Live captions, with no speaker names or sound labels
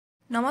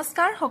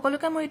নমস্কাৰ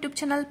সকলোকে মোৰ ইউটিউব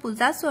চেনেল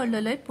পূজা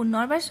চৰলৈ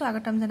পুনৰবাৰ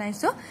স্বাগতম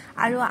জনাইছো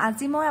আৰু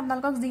আজি মই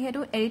আপোনালোকক যেহেতু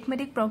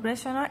এৰিথমেটিক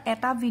প্ৰগ্ৰেছনৰ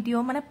এটা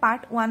ভিডিও মানে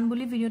পাৰ্ট 1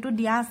 বুলি ভিডিওটো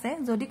দিয়া আছে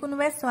যদি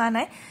কোনোবাই চোৱা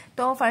নাই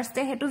তো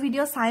ফাৰ্স্টে হেতু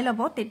ভিডিও চাই লব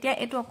তেতিয়া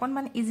এটো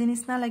অকনমান ইজি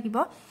নিচিনা লাগিব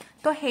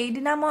তো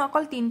হেইদিনা মই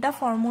অকল তিনটা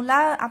ফৰ্মুলা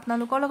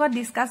আপোনালোকৰ লগত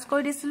ডিসকাস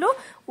কৰি দিছিলো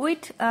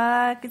উইথ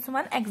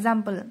কিছুমান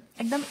এক্সাম্পল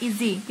একদম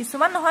ইজি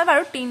কিছুমান নহয়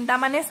বাৰু তিনটা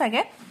মানে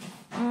সাগে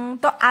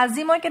তো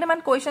আজি মই কেনেমান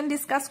কোৱেশ্চন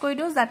ডিসকাস কৰি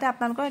দিও যাতে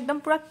আপোনালোকৰ একদম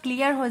পুৰা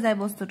ক্লিয়াৰ হৈ যায়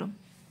বস্তুটো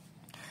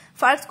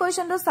First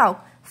question to solve.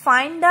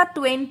 Find the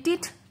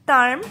 20th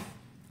term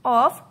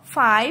of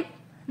 5,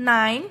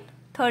 9,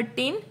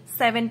 13,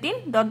 17, ...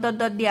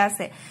 দিয়া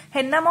আছে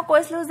হেনা মই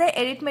কৈছিলো যে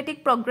arithmetic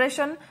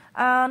progression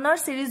নর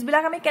সিরিজ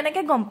বিলাক আমি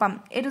কেনেকে গম পাম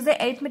এটো যে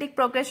arithmetic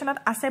progressionত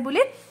আছে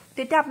বুলি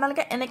তেতিয়া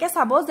আপোনালোকে এনেকে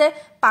চাবো যে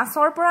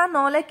 5 ৰ পৰা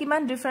 9 লে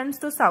কিমান ডিফাৰেন্স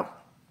টু চাও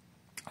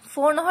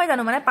 4 নহয়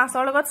জানো মানে 5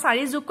 ৰ লগত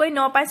 4 যোগ কৰি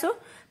 9 পাইছো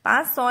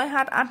 5 6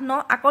 7 8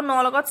 9 আকৌ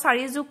 9 লগত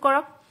 4 যোগ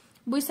কৰক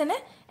বুইছেনে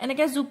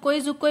এনেকে যোগ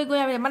কৰি গৈ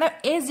মানে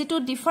এই যেটো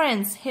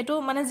ডিফাৰেন্স হেতু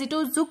মানে যেটো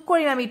যোগ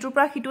কৰি আমি ইটোৰ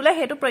পৰা হিতুলে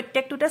হেতু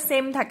প্ৰত্যেকটোতে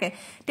সেম থাকে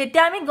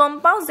তেতিয়া আমি গম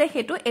পাও যে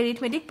হেতু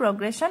এৰিথমেটিক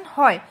প্ৰগ্ৰেছন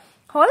হয়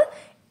হল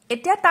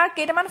এতিয়া তাৰ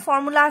কেইটামান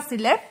ফৰ্মুলা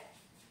আছিল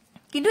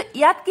কিন্তু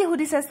ইয়াত কি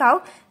hudiছে চাও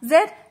যে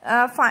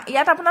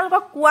ইয়াত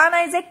আপোনালোকক কোৱা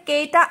নাই যে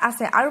কেইটা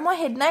আছে আৰু মই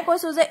হেডনাই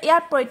কৈছো যে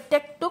ইয়াত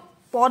প্ৰত্যেকটো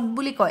পদ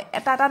বুলি কয়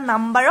এটা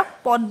নাম্বাৰক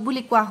পদ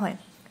বুলি কোৱা হয়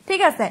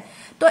ঠিক আছে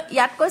তো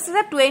ইয়াত কৈছে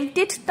যে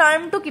 20th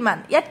টার্ম টু কিমান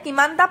ইয়াত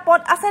কিমানটা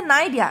পদ আছে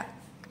নাই দিয়া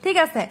ঠিক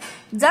আছে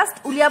জাস্ট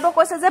উলিয়াব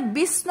কৈছে যে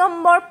 20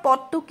 নম্বৰ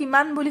পদটো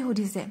কিমান বুলি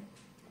সুধিছে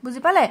বুজি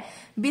পালে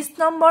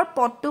 20 নম্বৰ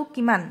পদটো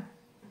কিমান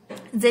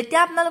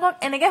যেতিয়া আপোনালোকক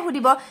এনেকে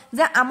সুধিব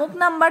যে আমুক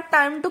নাম্বাৰ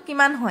টাৰ্মটো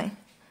কিমান হয়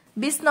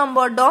 20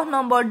 নম্বৰ 10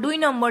 নম্বৰ 2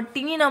 নম্বৰ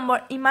 3 নম্বৰ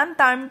ইমান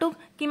টাৰ্মটো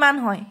কিমান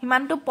হয়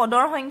হিমানটো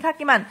পদৰ সংখ্যা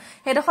কিমান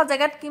হেডখৰ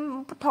জায়গাত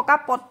থকা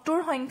পদটোৰ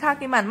সংখ্যা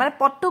কিমান মানে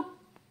পদটো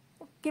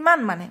কিমান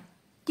মানে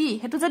কি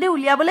হেতু যদি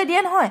উলিয়াবলে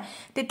দিয়ে নহয়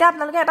তেতিয়া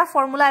আপোনালোকে এটা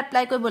ফৰ্মুলা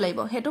এপ্লাই কৰিব লাগিব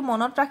হেতু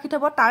মনত ৰাখি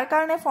থব তাৰ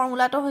কাৰণে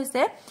ফৰ্মুলাটো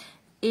হৈছে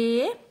a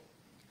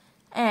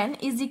n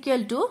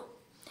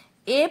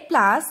 = a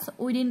plus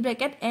within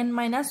bracket n -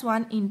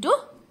 1 into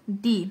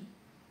d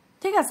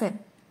ঠিক আছে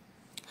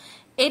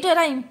এইটো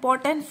এটা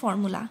ইম্পৰ্টেন্ট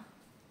ফৰ্মুলা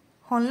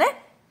হলনে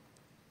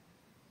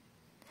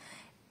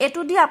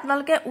এটো দি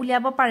আপোনালোকে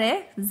উলিয়াব পাৰে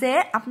যে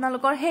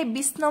আপোনালোকৰ হে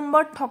 20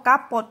 নম্বৰ থকা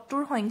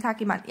পদটোৰ সংখ্যা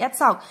কিমান ইয়াত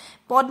চাওক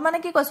পদ মানে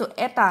কি কৈছো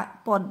এটা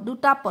পদ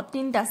দুটা পদ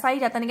তিনটা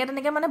চাৰিটা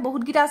তেনেকে মানে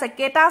বহুত গিটা আছে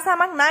কেটা আছে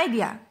আমাক নাই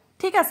দিয়া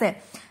ঠিক আছে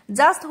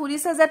জাস্ট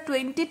হুদিছে যে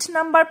 20th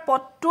নম্বৰ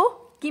পদটো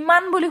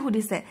কিমান বুলি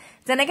হুদিছে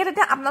যেনেকে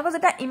তেতিয়া আপোনালোকৰ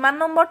যেটা ইমান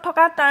নম্বৰ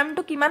থকা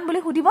টাৰ্মটো কিমান বুলি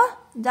হুদিব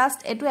জাস্ট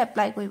এটো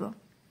এপ্লাই কৰিব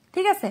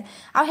ঠিক আছে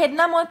আৰু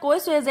হেডনা মই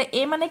কৈছো যে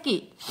এ মানে কি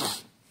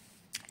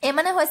এ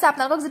মানে হৈছে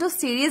আপোনালোকক যেটো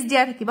সিরিজ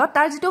দিয়া থাকিব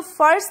তাৰ যেটো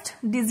ফাৰ্স্ট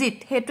ডিজিট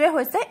হেতুৱে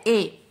হৈছে a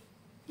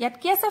ইয়াত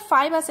কি আছে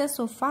 5 আছে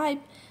সো 5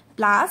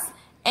 প্লাস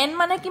n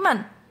মানে কিমান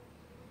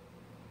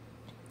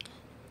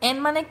n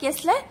মানে কি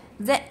আছে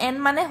যে n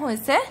মানে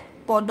হৈছে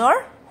পদৰ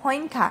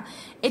সংখ্যা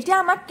এতিয়া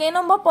আমাক কে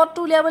নম্বৰ পদটো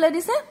উলিয়াবলৈ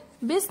দিছে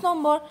 20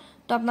 নম্বৰ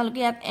তো আপোনালোকে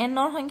ইয়াত n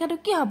ৰ সংখ্যাটো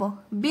কি হ'ব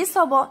 20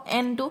 হ'ব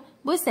n টো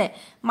বুইছে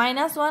 -1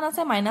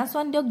 আছে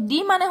 -1 দিয়ক d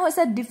মানে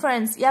হৈছে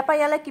ডিফাৰেন্স ইয়া পা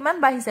ইয়ালে কিমান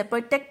বাঢ়িছে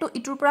প্ৰত্যেকটো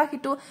ইটোৰ পৰা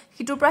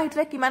হিতুৰ পৰা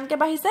হিতুলে কিমানকে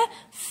বাঢ়িছে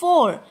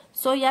 4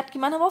 সো ইয়াত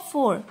কিমান হ'ব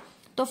 4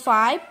 তো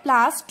 5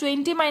 প্লাস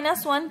 20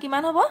 -1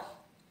 কিমান হ'ব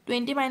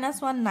 20 -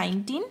 1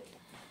 19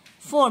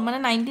 4 মানে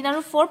 19 আৰু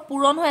 4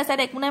 পূৰণ হৈ আছে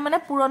একো নাই মানে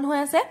পূৰণ হৈ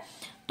আছে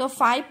তো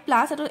 5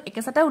 প্লাস এটো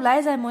একেসাতে ওলাই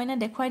যায় মই না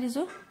দেখুৱাই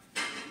দিছো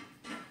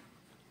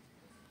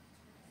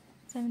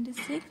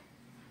 76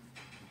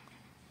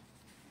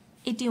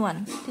 81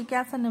 ঠিক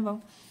আছে নে বাবু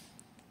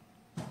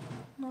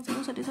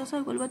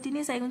 976 গলব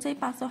 3 4 4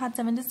 5 7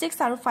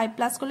 76 আৰু 5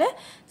 প্লাস কলে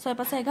 6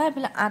 5 11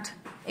 এফালে 8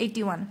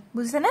 81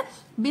 বুজিছে নে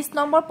 20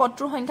 নম্বৰ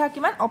পদটোৰ সংখ্যা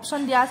কিমান অপচন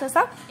দিয়া আছে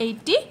সব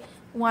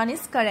 81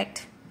 ইজ কাৰেক্ট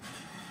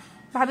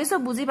ভাবিছো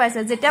বুজি পাইছে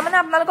যেতিয়া মানে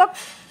আপোনালোকক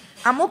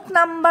আমুক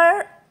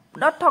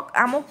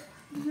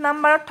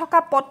নাম্বাৰত থকা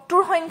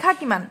পদটোৰ সংখ্যা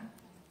কিমান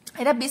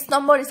এটা 20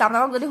 নম্বৰ দিছে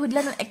আপোনালোকক যদি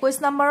সুধিলে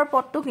 21 নম্বৰৰ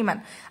পদটো কিমান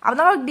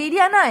আপোনালোকক দি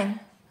দিয়া নাই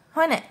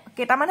হয় না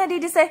কেটা মানে দি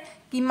দিছে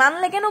কিমান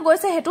লেকেনো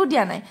গৈছে হেতু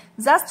দিয়া নাই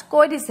জাস্ট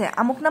কৈ দিছে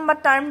আমুক নাম্বাৰ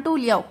টাৰ্মটো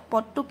উলিয়াও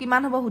পদটো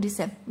কিমান হ'ব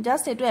সুধিছে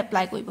জাস্ট এটো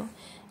এপ্লাই কৰিব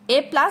a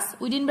plus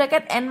within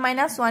bracket n -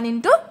 1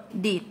 into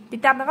d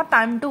তেতিয়া আপোনালোকৰ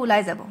টাৰ্মটো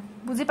ওলাই যাব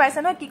বুজি পাইছে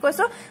ন কি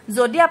কৈছো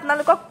যদি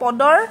আপোনালোকক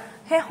পদৰ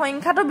হে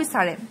সংখ্যাটো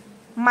বিচাৰে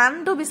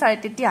মানটো বিচাৰে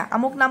তেতিয়া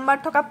আমুক নাম্বাৰ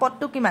থকা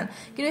পদটো কিমান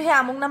কিন্তু হে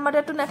আমুক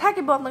নাম্বাৰটো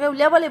নাথাকিব আপোনালোকে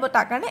উলিয়াব লাগিব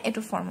তাৰ কাৰণে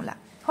এটো ফৰ্মুলা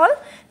হল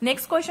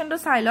নেক্সট কোৱেশ্চনটো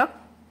চাই লওক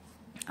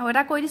আৰু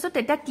এটা কৈ দিছো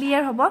তেতিয়া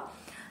ক্লিয়াৰ হ'ব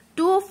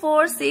 2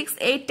 4 6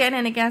 8 10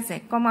 এনেকে আছে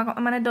কমা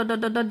মানে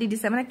ডট দি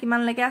দিছে মানে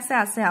কিমান লেকে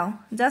আছে আও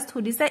just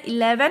হুদিছে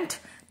 11th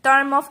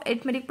term of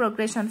arithmetic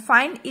progression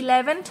find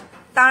 11th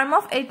term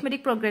of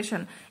arithmetic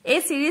progression এই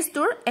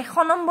সিৰিজটোৰ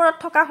 100 নম্বৰত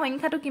থকা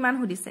সংখ্যাটো কিমান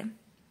হুদিছে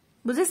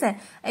বুজিছে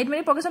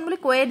arithmetic progression বুলি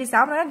কৈয়ে দিছে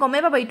আপোনালোকে গমে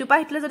পাব ইটো পা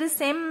হিতলে যদি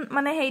সেম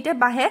মানে হেইতে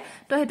বাহে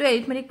তো হেতু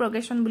arithmetic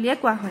progression বুলিয়ে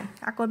কোৱা হয়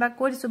আকৌ এবাৰ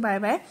কৈ দিছো বাই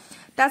বাই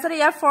তাৰছত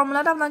ইয়াৰ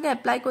ফৰ্মুলাটো আপোনালোকে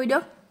এপ্লাই কৰি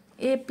দিয়ক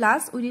a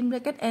plus within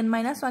bracket n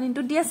minus 1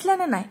 into d আসলে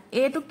না নাই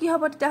a to কি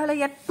হ'ব তেতিয়া হলে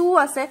ইয়াত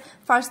 2 আছে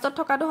ফার্স্ট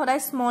থকাটো হদাই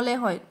স্মল a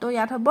হয় তো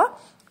ইয়াত হ'ব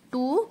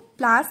 2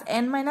 plus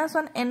n minus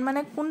 1 n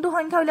মানে কোনটো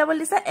সংখ্যা উলিয়াব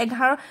দিছে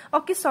 11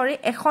 অকি সৰি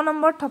 100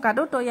 নম্বৰ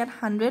থকাটো তো ইয়াত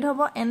 100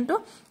 হ'ব n to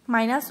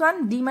minus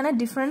 1 d মানে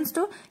ডিফারেন্স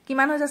টু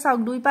কিমান হৈছে চাওক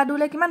 2 পা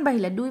 2 লে কিমান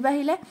বাহিলে 2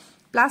 বাহিলে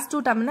plus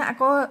 2 তা মানে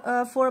আকৌ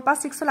 4 পা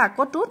 6 লে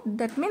আকৌ 2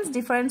 that means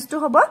difference to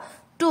হ'ব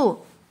 2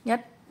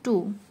 ইয়াত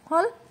 2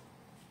 হল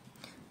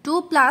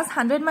 2 plus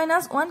 100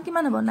 minus 1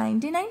 কিমান হ'ব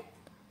 99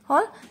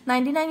 হল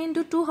 99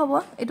 into 2 হ'ব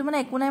এটো মানে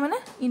একো নাই মানে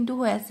ইনটু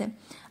হৈ আছে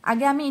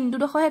আগে আমি ইনটু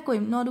দখহে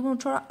কইম 9 2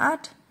 18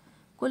 8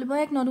 কলিব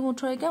 1 9 2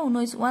 18 কে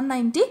 19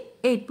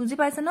 198 বুজি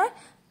পাইছে নয়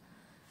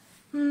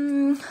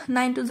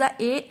 9 to the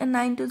 8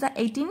 9 to the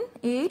 18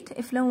 8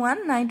 if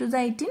 1 9 to the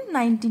 18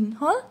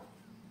 19 hall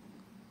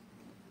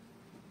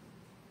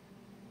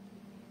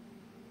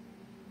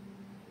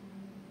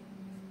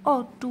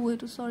oh 2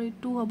 eto sorry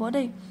 2 hobo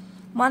dei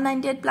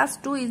 198 plus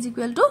 2 is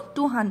equal to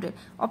 200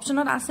 option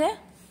ot ase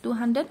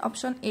 200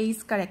 option A is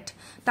correct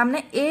tamne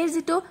A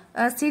jito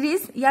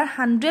series yar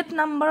 100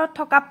 number ot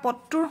thoka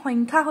pottur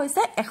সংখ্যা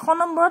hoise 100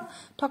 number ot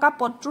thoka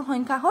pottur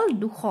সংখ্যা hol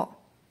 200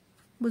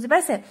 বুজি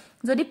পাইছে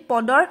যদি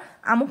পদৰ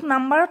আমুক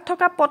number ot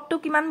thoka pottu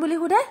kiman boli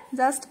hude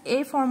just a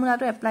formula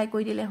to apply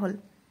koi dile hol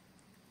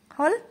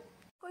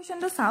question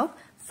to sauk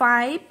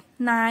 5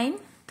 9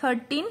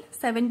 13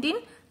 17 ...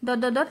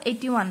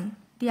 81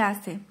 দিয়া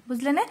আছে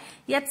বুঝলে নে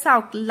ইয়াত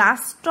চাওক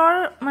লাষ্টৰ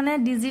মানে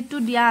ডিজিট টু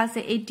দিয়া আছে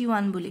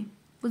 81 বুলি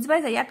বুজি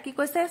পাইছে ইয়াত কি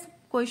কৈছে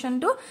question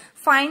to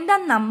find da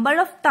number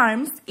of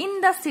টাৰ্মস in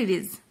the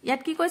সিৰিজ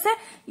ইয়াত কি কৈছে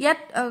ইয়াত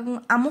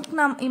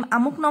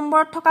আমুক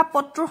নম্বৰত থকা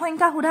পদটোৰ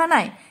সংখ্যা হুধা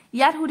নাই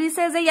ইয়াত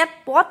হুদিছে যে ইয়াত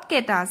পদ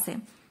কেটা আছে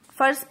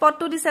ফার্স্ট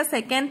পদটো দিছে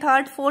সেকেন্ড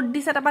থার্ড ফোর্থ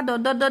দিছে তাপা ...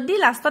 দি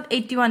লাষ্টত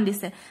 81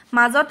 দিছে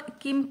মাজত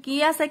কি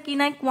আছে কি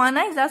নাই কোৱা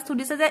নাই জাস্ট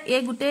হুদিছে যে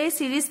এই গুটেই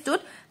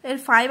সিৰিজটোত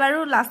 5 আৰু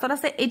লাষ্টত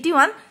আছে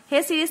 81 হে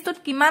সিৰিজটোত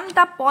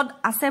কিমানটা পদ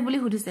আছে বুলি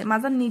হুদিছে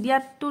মাজত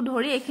নিদিয়াটো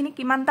ধৰি এখিনি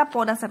কিমানটা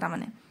পদ আছে তা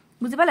মানে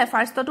বুজি পালে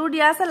ফাৰ্স্টটো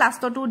দিয়া আছে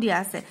লাষ্টটো দিয়া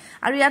আছে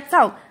আৰু ইয়াত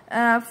চাও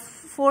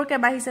 4 কে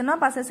বাহিছে ন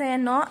পাছে সে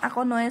 9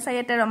 আকৌ 9 চাই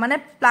 13 মানে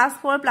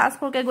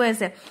 +4 কে গৈ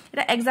আছে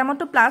এটা এক্সামত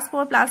তো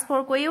 +4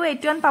 কইও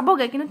 81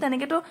 পাবগে কিন্তু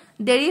তেনেকে তো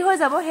দেৰি হৈ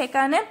যাব হে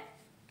কাৰণে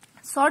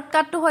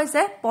শৰ্টকাট তো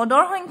হৈছে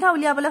পদৰ সংখ্যা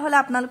উলিয়াবলে হলে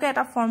আপোনালোকে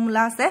এটা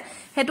ফৰ্মুলা আছে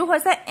হেতু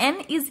হৈছে n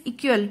is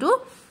equal to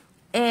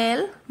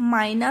l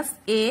minus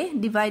a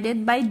divided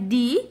by d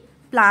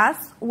plus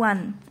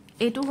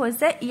 1 এটো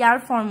হৈছে ইয়াৰ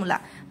ফৰ্মুলা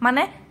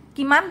মানে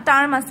কিমান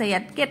টার্ম আছে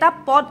ইয়াত কেটা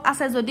পদ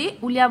আছে যদি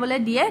উলিয়াবলে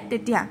দিয়ে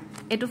তেতিয়া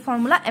এটো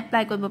ফর্মুলা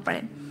এপ্লাই কৰিব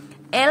পাৰে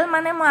l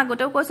মানে মই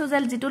আগতেও কৈছো যে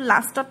যেটো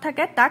লাষ্টত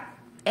থাকে তাক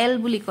l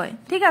বুলি কয়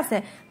ঠিক আছে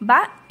বা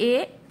a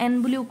n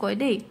বুলিও কয়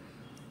দেই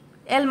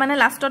l মানে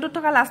লাষ্টত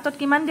থকা লাষ্টত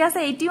কিমান দিয়া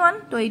আছে 81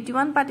 তো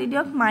 81 পাতি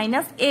দিয়ক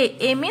minus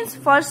a means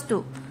first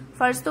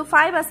to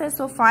 5 আছে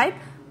so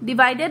 5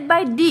 divided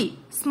by d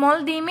small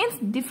d means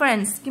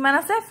difference কিমান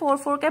আছে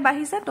 4 কে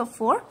বাহিছে তো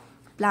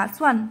 4 plus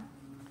 1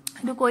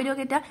 এটো কই দিয়ক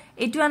এটা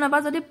 81 পৰা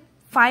যদি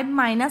 5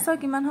 minus হয়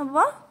কিমান হ'ব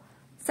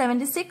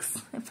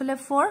 76 এফালে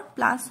 4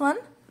 plus 1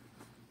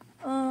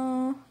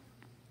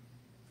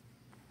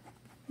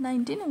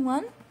 19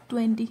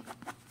 120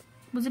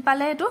 বুজি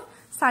পালে এটো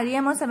সাৰিয়ে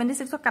মই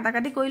 76 কাটা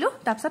কাটি কইলো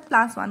তাৰপিছত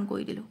প্লাস 1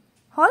 কই দিলো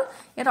হল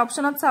এট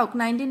অপশনত চাওক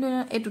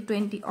 19 এটো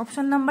 20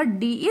 option number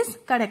D is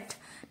correct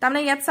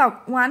তাৰমানে ইয়াত চাওক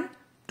 1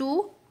 2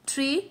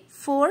 3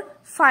 4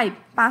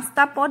 5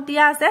 পাঁচটা পদ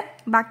দিয়া আছে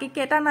বাকি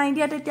কেটা নাই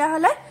দিয়া তেতিয়া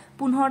হলে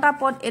 15টা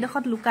পদ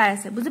এডখত লুকাই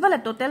আছে বুজি পালে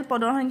টোটাল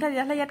পদৰ সংখ্যা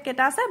দিলে ইয়াত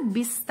কেটা আছে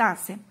 20টা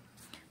আছে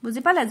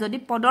বুজি পালে যদি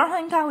পদৰ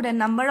সংখ্যা হুদে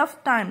নাম্বাৰ অফ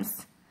টাৰ্মস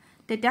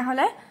তেতিয়া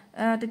হলে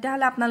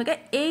আপোনালোকে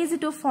এই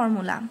যেটো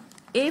ফৰ্মুলা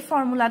এই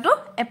ফৰ্মুলাটো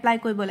এপ্লাই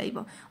কৰিব লাগিব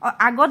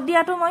আগত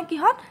দিয়াটো মই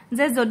কিহত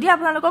যে যদি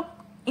আপোনালোকক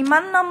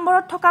ইমান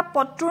নম্বৰত থকা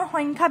পদটোৰ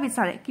সংখ্যা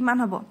বিচাৰে কিমান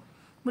হ'ব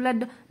বুলে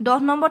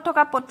 10 নম্বৰত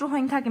থকা পদটোৰ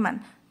সংখ্যা কিমান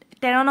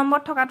 13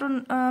 নম্বৰত থকাটো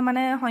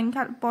মানে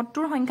সংখ্যা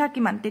পদটোৰ সংখ্যা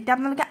কিমান তেতিয়া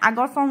আপোনালোকে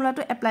আগৰ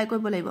ফৰ্মুলাটো এপ্লাই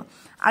কৰিব লাগিব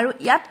আৰু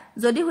ইয়াত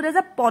যদি হুদে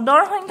যে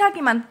পদৰ সংখ্যা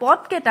কিমান পদ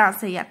কেটা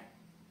আছে ইয়াত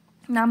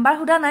নাম্বাৰ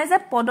হুদা নাই যে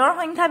পদৰ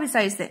সংখ্যা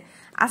বিচাৰিছে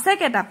আছে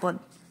কেটা পদ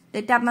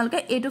তেতিয়া আপোনালোকে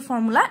এইটো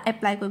ফৰ্মুলা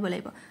এপ্লাই কৰিব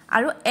লাগিব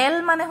আৰু l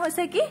মানে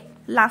হৈছে কি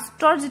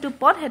লাষ্টৰ যেটো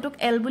পদ হেতুক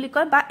l বুলি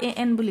কয় বা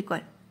an বুলি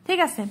কয় ঠিক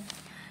আছে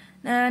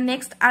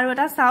নেক্সট আৰু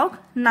এটা চাওক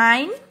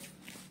 9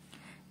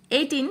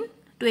 18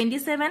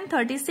 27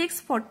 36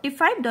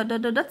 45 ...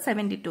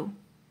 72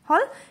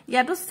 হল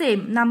ইয়াটো সেম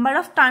নাম্বাৰ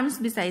অফ টাৰ্মস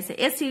বিচাৰিছে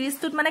এই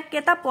সিৰিজটোত মানে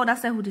কেটা পদ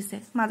আছে হুদিছে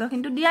মাজৰ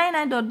কিন্তু দিয়াই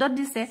নাই ...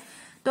 দিছে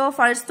তো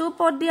ফার্স্ট টু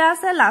পদ দিয়া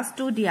আছে লাস্ট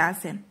টু দিয়া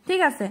আছে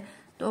ঠিক আছে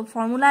তো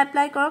ফর্মুলা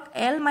এপ্লাই কৰক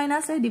l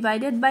minus a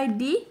divided by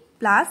d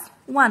plus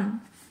 1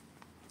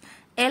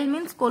 l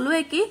means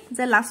কলুৱে কি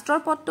যে লাষ্টৰ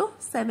পদটো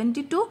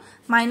 72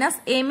 minus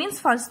a means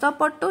ফাৰ্ষ্টৰ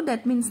পদটো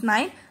that means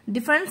 9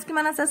 ডিফারেন্স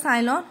কিমান আছে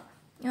চাই ল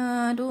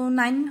তো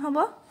 9 হ'ব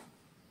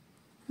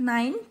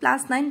 9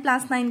 plus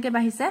 9 কে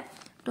বাহিছে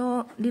তো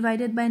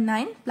divided by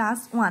 9 plus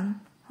 1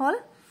 hall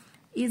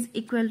is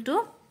equal to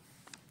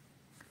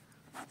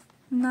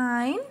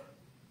 9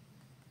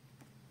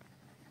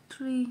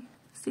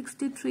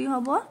 63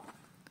 হ'ব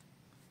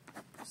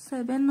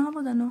 7 নহব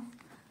জানো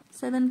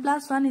 7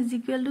 plus 1 is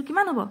equal to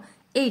কিমান হ'ব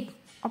 8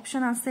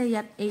 অপচন আছে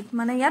ইয়াত 8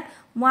 মানে ইয়াত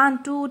 1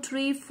 2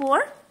 3 4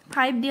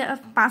 5 দিয়া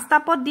পাঁচটা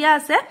পদ দিয়া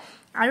আছে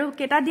আৰু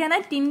কেটা দিয়া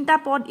নাই তিনটা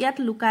পদ ইয়াত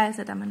লুকাই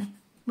আছে তা মানে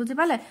বুজি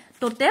পালে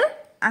টোটাল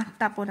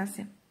 8টা পদ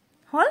আছে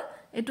হল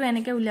এটো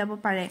এনেকে উলিয়াব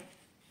পাৰে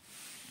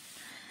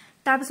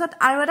তাৰপিছত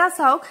আৰু এটা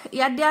চাওক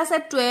ইয়াত দিয়া আছে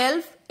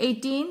 12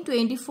 18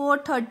 24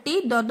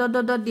 30 ডট ডট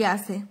ডট দিয়া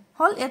আছে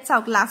হল এট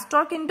চাওক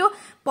লাষ্টৰ কিন্তু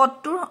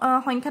পদটোৰ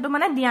সংখ্যাটো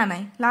মানে দিয়া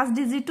নাই লাষ্ট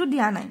ডিজিটটো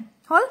দিয়া নাই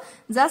হল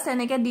জাস্ট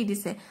এনেকে দি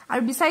দিছে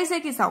আৰু বিচাৰিছে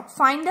কি চাওক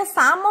ফাইন্ড দ্য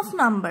সাম অফ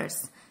নাম্বাৰস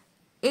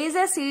এই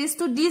যে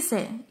সিৰিজটো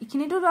দিছে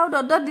ইখিনিটো আৰু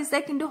ডট ডট দিছে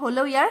কিন্তু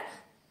হলো ইয়াৰ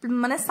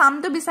মানে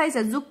সামটো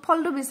বিচাৰিছে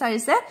যোগফলটো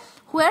বিচাৰিছে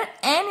where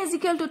n is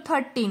equal to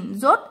 13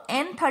 যত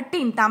n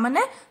 13 তা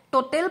মানে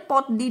টোটাল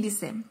পদ দি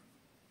দিছে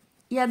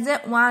ইয়াত যে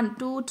 1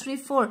 2 3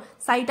 4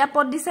 চাৰিটা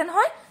পদ দিছে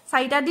নহয়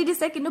চাৰিটা দি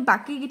দিছে কিন্তু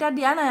বাকি গিটা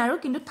দিয়া নাই আৰু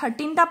কিন্তু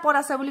 13 টা পদ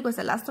আছে বুলি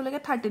কৈছে লাষ্টলৈকে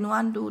 13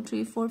 1 2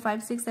 3 4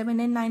 5 6 7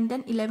 8 9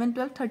 10 11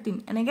 12 13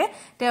 এনেকে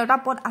 13টা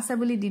পদ আছে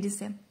বুলি দি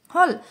দিছে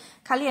হল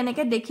খালি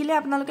এনেকে দেখিলে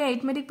আপোনালোকে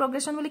arithmetic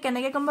progression বুলি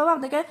কেনেকে গম পাব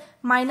আপোনালোকে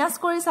মাইনাস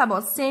কৰি চাব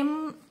same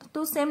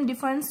to same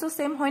difference to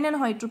same হয় না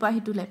নহয় ট্ৰু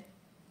পাহিতুলে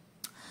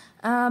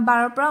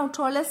 12 পৰা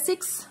 18 লে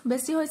 6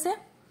 বেছি হৈছে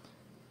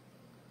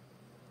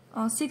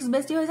 6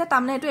 বেছি হৈছে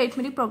তামনে এটো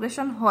arithmetic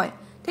progression হয়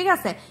ঠিক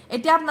আছে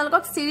এতিয়া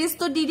আপোনালোকক সিরিজ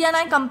তো দি দিয়া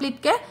নাই কমপ্লিট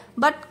কে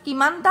বাট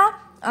কিমানটা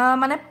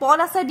মানে পদ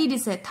আছে দি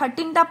দিছে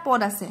 13 টা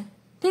পদ আছে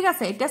ঠিক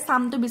আছে এতিয়া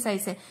সামটো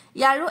বিচাৰিছে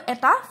ইয়াৰো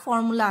এটা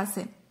ফৰ্মুলা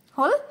আছে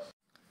হল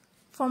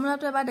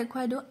ফৰ্মুলাটো এবাৰ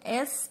দেখুৱাই দিও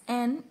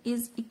sn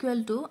is equal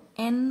to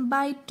n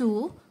by 2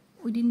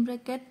 within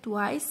bracket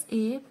twice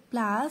a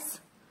plus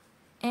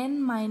n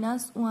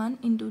minus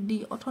 1 into d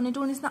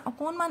অথনিটোৰ নিচিনা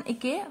অকনমান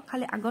একে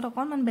খালি আগত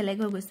অকনমান বেলেগ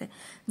হৈ গৈছে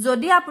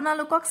যদি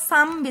আপোনালোকক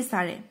সাম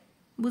বিচাৰে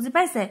বুজি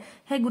পাইছে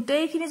হে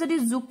গুটেইখিনি যদি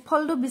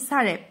যোগফলটো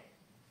বিচাৰে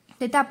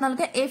তেতা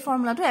আপোনালোকে এই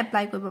ফৰ্মুলাটো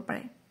এপ্লাই কৰিব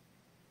পাৰে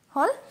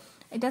হল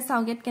এটা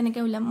সাউগেট কেনেকে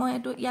উলাম মই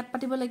এটো ইয়াত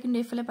পাতিব লাগে কিন্তু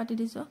এফালে পাতি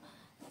দিছো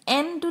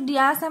n to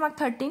দিয়া আছে আমাক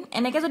 13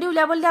 এনেকে যদি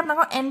উলিয়াবল দি আপোনাক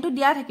n to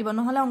দিয়া থাকিব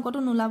নহলে অংকটো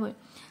নুলাবই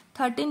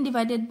 13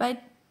 divided by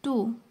 2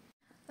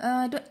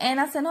 এটো n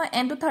আছে ন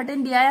n to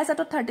 13 দিয়া আছে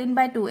তো 13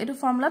 by 2 এটো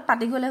ফৰ্মুলাত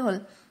পাতি গলে হল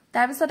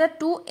তাৰ পিছতে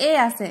 2a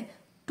আছে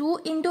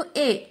 2 into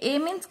a a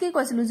means কি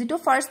কৈছিলো যেটো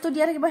ফাৰ্স্ট তো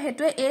দিয়া থাকিব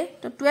হেটো a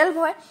তো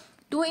 12 হয়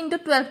 2 into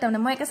 12 তামনে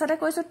মই একেসাথে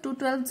কৈছো 2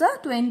 12 যা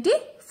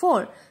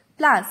 24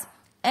 plus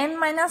n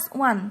minus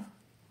 1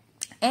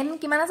 n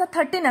কিমান আছে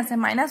 13 আছে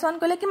minus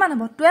 1 কলে কিমান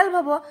হ'ব 12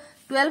 হ'ব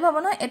 12 হ'ব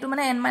ন এটো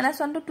মানে n minus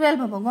 1 to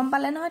 12 হ'ব গম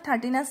পালে নহয়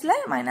 13 আসলে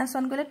minus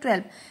 1 কলে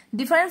 12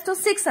 ডিফারেন্স তো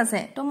 6 আছে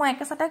তো মই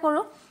একেসাথে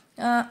কৰো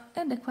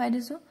এ দেখুৱাই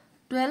দিছো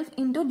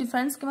 12 into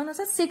ডিফারেন্স কিমান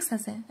আছে 6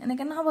 আছে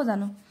এনেকে নহব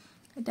জানো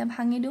এটা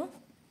ভাঙি দিও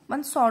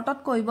মান শৰ্টত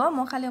কইব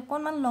মই খালি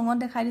অকনমান লঙত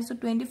দেখাই দিছো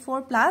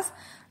 24 plus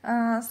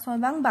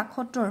 6 বাং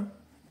 72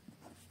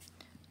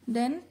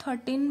 then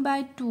 13 by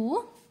 2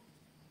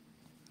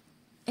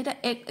 এটা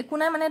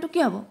একোনাই মানে এটো কি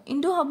হ'ব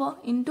ইনটু হ'ব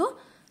ইনটু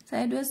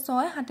 4 2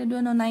 6 7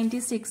 2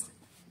 96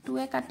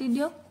 2 এ কাটি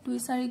দিও 2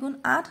 4 গুণ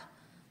 8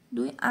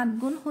 2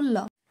 8 গুণ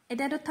 16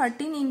 এটা তো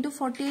 13 into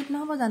 48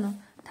 নহব জানো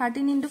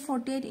 13 into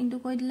 48 into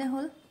কই দিলে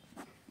হল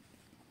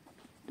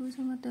 2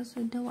 14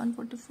 14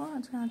 144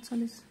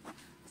 48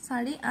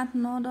 4 8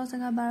 9 10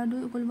 11 12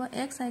 2 উকলব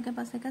 1 4 के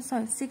 5 के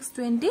 6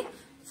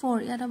 624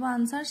 ইয়াত হ'ব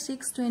आंसर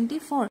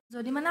 624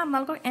 যদি মানে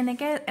আপোনালোকক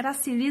এনেকে এটা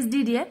সিরিজ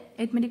দি দিয়ে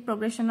arithmetic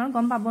progressionৰ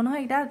গম পাব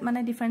নহয় এটা মানে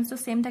ডিফারেন্স তো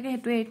সেম থাকে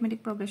হেতু arithmetic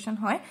progression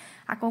হয়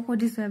আকৌ কৈ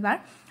দিছো এবাৰ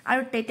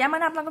আৰু তেতিয়া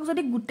মানে আপোনালোকক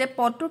যদি গুটে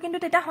পদটো কিন্তু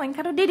তেতিয়া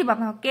সংখ্যাটো দি দিব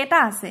আপোনাক কেটা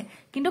আছে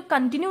কিন্তু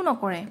কন্টিনিউ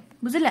নকৰে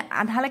বুজিলে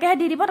আধা লাগে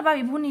দি দিব তবা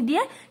বিভু নি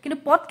দিয়ে কিন্তু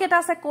পদ কেটা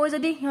আছে কৈ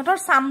যদি হিহঁতৰ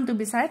সামটো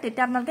বিচাৰে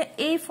তেতিয়া আপোনালোকে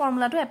এই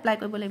ফৰ্মুলাটো এপ্লাই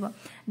কৰিব লাগিব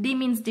d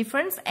means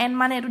difference n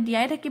মানে এটো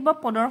দিয়াই থাকিব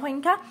পদৰ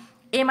সংখ্যা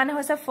a মানে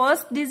হৈছে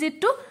ফাৰ্স্ট ডিজিট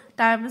টু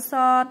তাৰ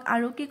পিছত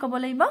আৰু কি ক'ব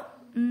লাগিব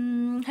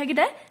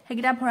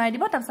হেগিটা ভৰাই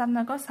দিব তাৰ পিছত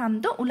আপোনাকৰ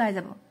সামটো উলাই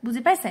যাব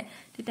বুজি পাইছে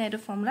তেতিয়া এটো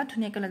ফৰ্মুলা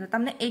ধুনিয়াকৈ লাগে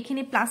তাৰমানে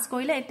এইখিনি প্লাস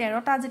কৰিলে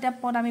 13টা যেটা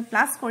পদ আমি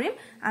প্লাস কৰিম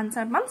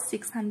आंसर পাম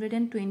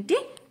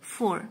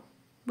 624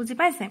 বুজি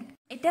পাইছে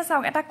এতিয়া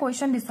চাওক এটা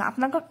কোৱেশ্চন দিছো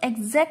আপোনাকক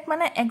এক্সাক্ট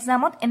মানে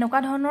এক্সামত এনেকুৱা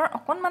ধৰণৰ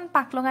অকনমান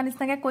পাক লগা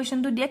নিচিনাকে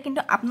কোৱেশ্চনটো দিয়ে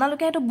কিন্তু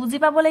আপোনালোকে এটো বুজি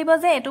পাব লাগিব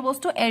যে এটো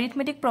বস্তু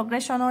arithmetic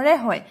progressionৰে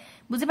হয়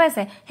বুজি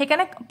পাইছে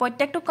হেকানে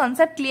প্ৰত্যেকটো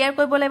কনসেপ্ট ক্লিয়াৰ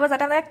কৰিব লাগিব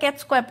যাতে আপোনাক কেচ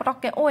কয়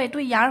পটককে ও এটো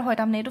ইয়াৰ হয়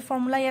তাৰমানে এটো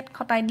ফৰ্মুলা ইয়াত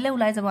খটাই দিলে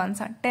উলাই যাব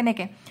आंसर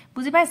তেনেকে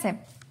বুজি পাইছে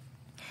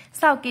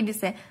চাও কি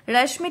দিছে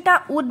Rashmita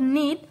would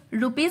need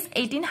rupees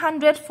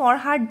 1800 for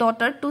her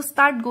daughter to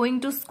start going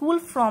to school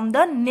from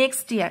the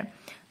next year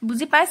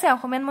বুজি পাইছে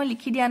অকমেন মই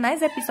লিখি দিয়া নাই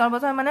যে পিছৰ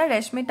বছৰ মানে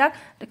ৰেশমিতাক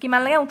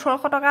কিমান লাগে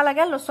 1800 টকা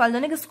লাগে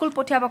ছোৱালীজনীক স্কুল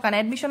পঠিয়াব কাৰণে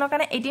এডমিশনৰ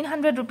কাৰণে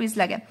 1800 rupees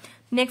লাগে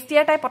নেক্সট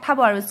ইয়াৰ তাই পঠাব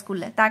আৰু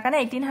স্কুললে তাৰ কাৰণে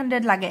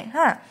 1800 লাগে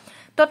হা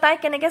তো তাই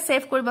কেনেকে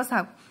সেভ কৰিব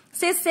চাওক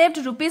সে saved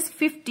rupees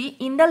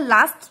 50 in the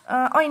last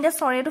or in the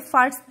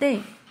first day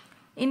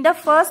in the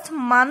first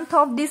month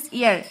of this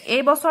year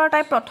এই বছৰ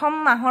তাই প্ৰথম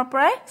মাহৰ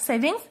পৰাই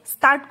সেভিংস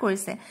স্টাৰ্ট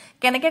কৰিছে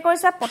কেনেকে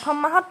কৰিছে প্ৰথম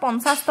মাহত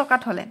 50 টকা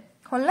থলে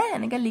হললে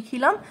এনেকে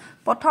লিখিলম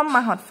প্ৰথম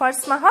মাহত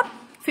ফাৰ্স্ট মাহত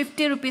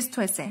 50 rupees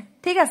থৈছে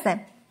ঠিক আছে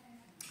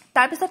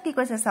তাৰ পিছত কি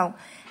কৈছে চাও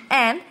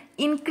and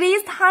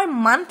increased her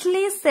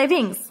monthly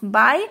savings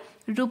by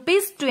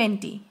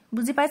 ₹20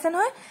 বুজি পাইছে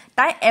নহয়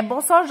তাই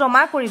এবছৰ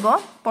জমা কৰিব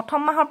প্ৰথম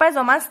মাহৰ পৰাই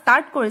জমা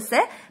ষ্টাৰ্ট কৰিছে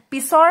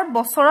পিছৰ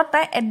বছৰত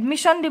তাই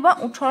এডমিশন দিব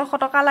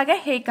 1800 টকা লাগে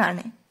সেই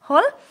কাৰণে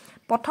হল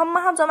প্ৰথম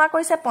মাহত জমা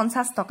কৰিছে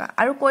 50 টকা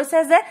আৰু কৈছে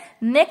যে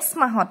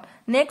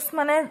নেক্সট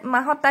মানে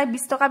মাহত তাই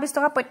 20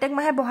 টকা প্ৰত্যেক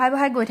মাহে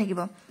বহাই গৈ থাকিব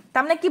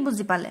তাৰমানে কি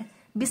বুজি পালে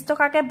 20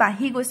 টকাকে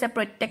বাঢ়ি গৈছে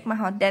প্ৰত্যেক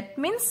মাহত দ্যাট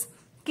মিন্স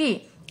কি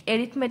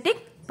arithmetic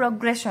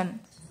progression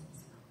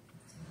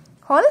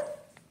হল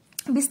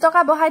 20 টকা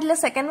বহাই দিলে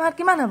সেকেন্ড মাহত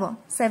কিমান হ'ব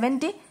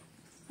 70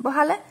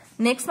 বহালে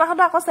নেক্সট মাহত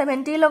আকৌ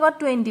 70 ৰ লগত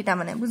 20 টা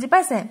মানে বুজি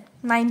পাইছে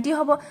 90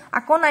 হ'ব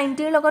আকৌ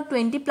 90 ৰ লগত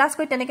 20 প্লাস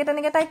কৰি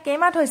তেনেকে তাই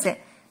কেইমাহ হৈছে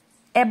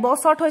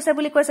এবছৰ হৈছে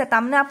বুলি কৈছে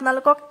তাৰমানে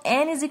আপোনালোকক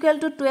n =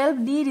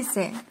 12 দি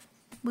দিছে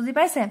বুজি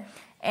পাইছে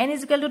n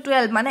 =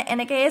 12 মানে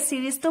এনেকে এই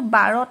সিৰিজটো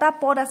 12টা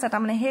পদ আছে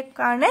তাৰমানে সেই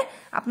কাৰণে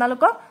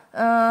আপোনালোকক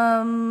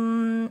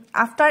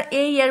আফটাৰ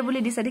এ ইয়াৰ বুলি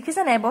দিছে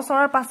দেখিছে না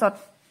এবছৰৰ পাছত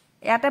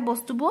ইয়াতে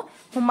বস্তুবোৰ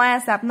হুমাই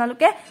আছে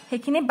আপোনালোকে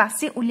হেখিনি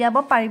বাছি উলিয়াব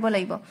পাৰিব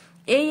লাগিব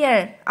এ ইয়াৰ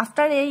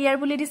আফটাৰ এ ইয়াৰ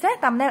বুলি দিছে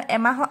তাৰমানে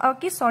এমাহ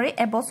কি সৰি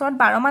এবছৰত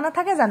 12 মাহ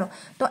থাকে জানো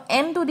তো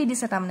n টো দি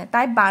দিছে তাৰমানে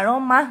তাই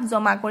 12 মাহ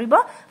জমা কৰিব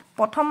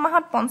প্ৰথম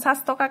মাহত 50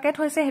 টকাকে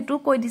থৈছে হেতু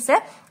কৈ দিছে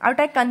আৰু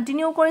তাই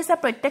কন্টিনিউ কৰিছে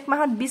প্ৰত্যেক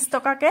মাহত 20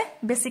 টকাকে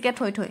বেছিকে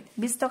থৈ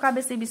 20 টকা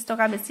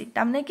বেছি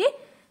তাৰমানে কি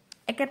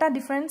একেটা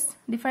ডিফাৰেন্স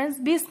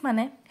 20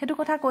 মানে হেতু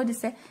কথা কৈ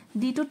দিছে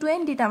d to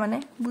 20 টা মানে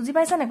বুজি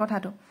পাইছা নে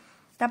কথাটো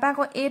তাপা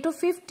আকৌ a to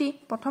 50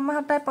 প্ৰথম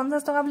মাহত তাই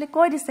 50 টকা বুলি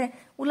কৈ দিছে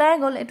উলাই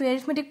গল এটো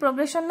arithmetic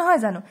progression নহয়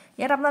জানো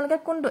ইয়াত আপোনালোকে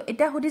কোনটো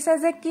এটা সুধিছে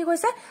যে কি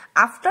হৈছে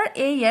after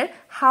a year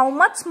how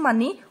much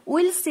money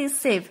will she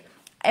save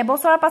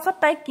এবছৰৰ পাছত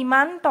তাই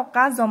কিমান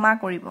টকা জমা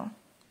কৰিব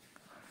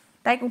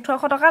তাই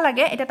 1800 টকা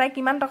লাগে এটা তাই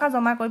কিমান টকা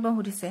জমা কৰিব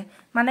সুধিছে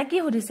মানে কি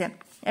সুধিছে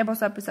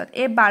এবছৰ পিছত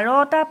এই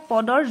 12টা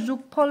পদৰ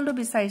যোগফলটো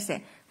বিচাৰিছে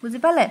বুজি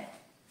পালে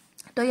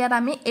তো ইয়াত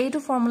আমি এইটো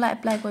ফৰ্মুলা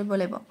এপ্লাই কৰিব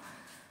লাগিব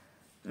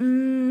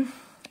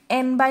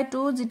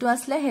n/2 যেটো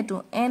আসলে হেতু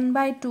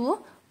n/2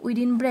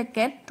 within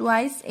bracket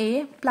twice a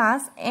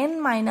plus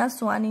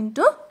n-1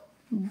 into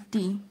d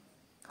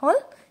হল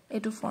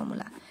এটো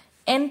ফৰ্মুলা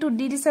n to d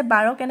দিছে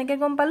 12 কেনেকে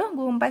গম পালো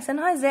গম পাইছে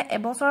নহয় যে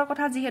এবছৰৰ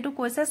কথা যিহেতু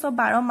কৈছে সো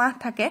 12 মাহ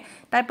থাকে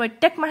তাই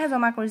প্ৰত্যেক মাহে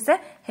জমা কৰিছে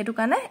হেতু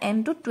কাৰণে n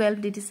to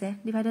 12 দি দিছে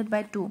divided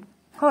by 2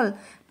 হল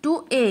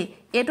 2a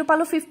এটো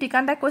পালো 50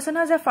 কাৰণ তাই কৈছে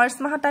নহয় যে ফাৰ্স্ট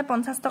মাহত তাই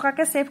 50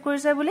 টকাকে সেভ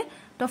কৰিছে বুলি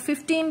তো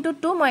 50 into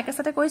 2 মই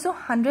একেসাথে কৈছো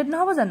 100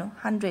 নহব জানো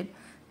 100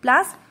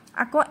 প্লাস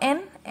আকৌ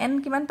n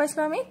কিমান পাইছো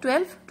আমি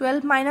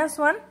 12 minus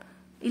 1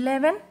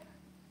 11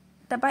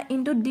 তাপা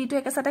ইনটু d টো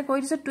একেসাথে কৈ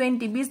দিছো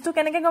 20 20 টো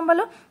কেনেকে গম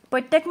পালো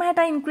প্ৰত্যেক মাহে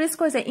তা ইনক্ৰিজ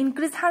কৰিছে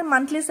increase her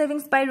monthly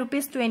savings by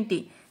 ₹20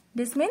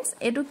 this means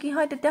এটো কি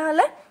হয় তেতিয়া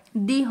হলে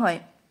d হয়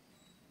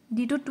d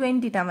to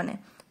 20 টা মানে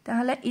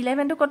তাহলে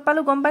 11 টো কত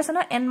পালো গম পাইছ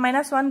না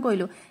n-1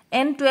 কইলো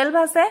n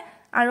 12 আছে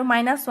আৰু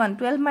 -1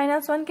 12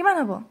 - 1 কিমান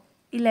হ'ব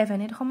 11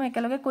 এটো সময়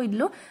একেলগে কৈ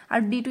দিলো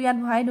আৰু d টো ইয়াত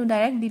ভৰাই দু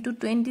ডাইৰেক্ট d to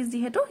 20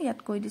 যেহেতু ইয়াত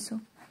কৈ দিছো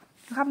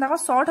আপোনাক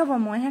শৰ্ট হ'ব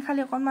মই হে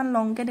খালি অকনমান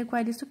লং কে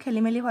দেখুৱাই দিছো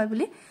খেলিমেলি হয়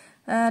বুলি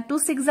 2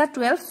 6 *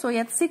 12 সো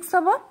ইয়াত 6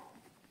 হ'ব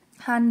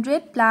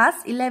 100 plus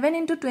 11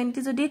 into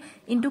 20 যদি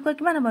ইনটু কৈ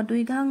কিমান হ'ব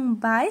 2 ঘং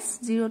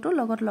 22 0 টো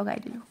লগত লগাই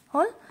দিলো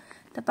হল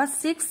তাপা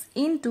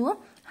 6 into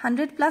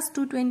 100 plus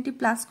 220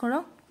 plus কৰো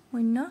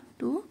 0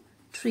 2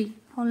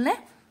 3 হলনে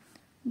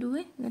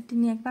 2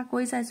 তিনি একবা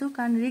কৈ চাইছো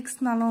কাৰণ ৰিস্ক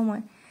নলও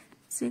মই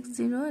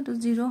 60 এটো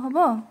 0 হ'ব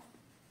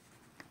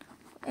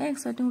 1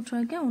 7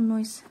 18 কে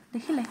 19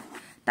 দেখিলে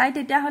তাই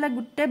তেতিয়া হলে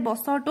গুটে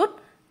বছৰটোত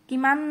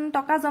কিমান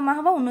টকা জমা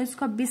হ'ব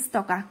 1920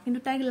 টকা কিন্তু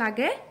তাই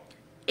লাগে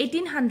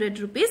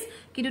 1800 rupees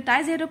কিন্তু তাই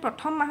যেহেতু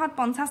প্ৰথম মাহত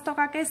 50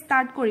 টকাকে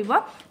স্টাৰ্ট কৰিব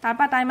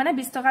তাৰপা তাই মানে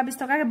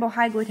 20 টকাকে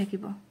বহাই গৈ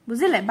থাকিব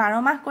বুজিলে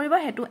 12 মাহ কৰিব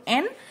হেতু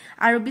n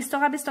আৰু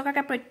 20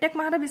 টকাকে প্ৰত্যেক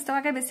মাহতে 20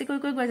 টকাকে বেছি কৈ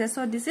গৈছে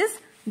সো দিস ইজ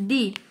d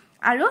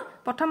আৰু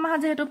প্ৰথম মাহত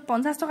যেহেতু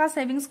 50 টকা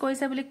সেভিংস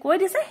কৰিছে বুলি কৈ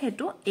দিছে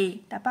হেতু a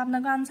তাৰপা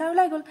আপোনাক আনসাৰ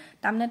ওলাই গল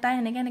তামনে তাই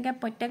হেনেকে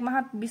প্ৰত্যেক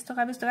মাহত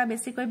 20 টকা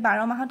বেছি কৈ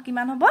 12 মাহত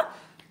কিমান হ'ব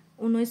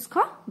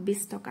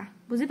 1920 টকা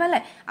বুজি পালে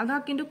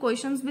আপোনাক কিন্তু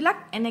কোৱেশ্চনস বিলাক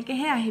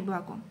এনেকেহে আহিব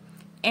আকৌ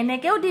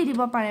এনেকেও দি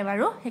দিব পাৰে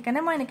বাৰু হেকানে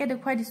মই এনেকে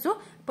দেখুৱাই দিছো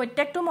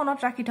প্ৰত্যেকটো মনত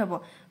ৰাখি থব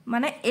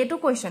মানে এটো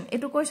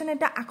কোৱেশ্চন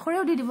এটা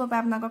আখৰেও দি দিব পাৰে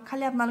আপোনাক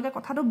খালি আপোনালোকে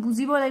কথাটো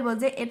বুজিব লাগিব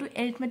যে এটো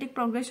এৰিথমেটিক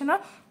প্ৰগ্ৰেছনৰ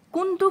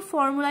কোনটো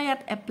ফৰ্মুলা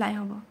ইয়াত এপ্লাই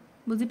হ'ব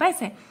বুজি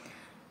পাইছে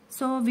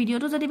সো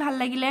ভিডিওটো যদি ভাল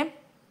লাগিলে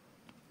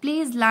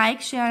প্লিজ লাইক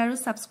শেয়াৰ আৰু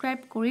সাবস্ক্ৰাইব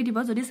কৰি দিব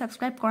যদি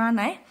সাবস্ক্ৰাইব কৰা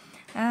নাই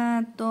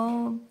তো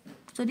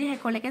যদি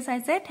হেকলেকে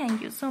চাইছে থ্যাংক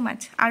ইউ সো মাচ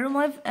আৰু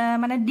মই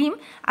মানে দিম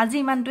আজি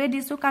ইমানটোৱে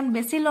দিছো কাৰণ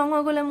বেছি লং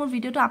হৈ গলে মোৰ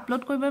ভিডিওটো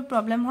আপলোড কৰিব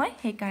প্ৰবলেম হয়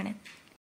সেই কাৰণে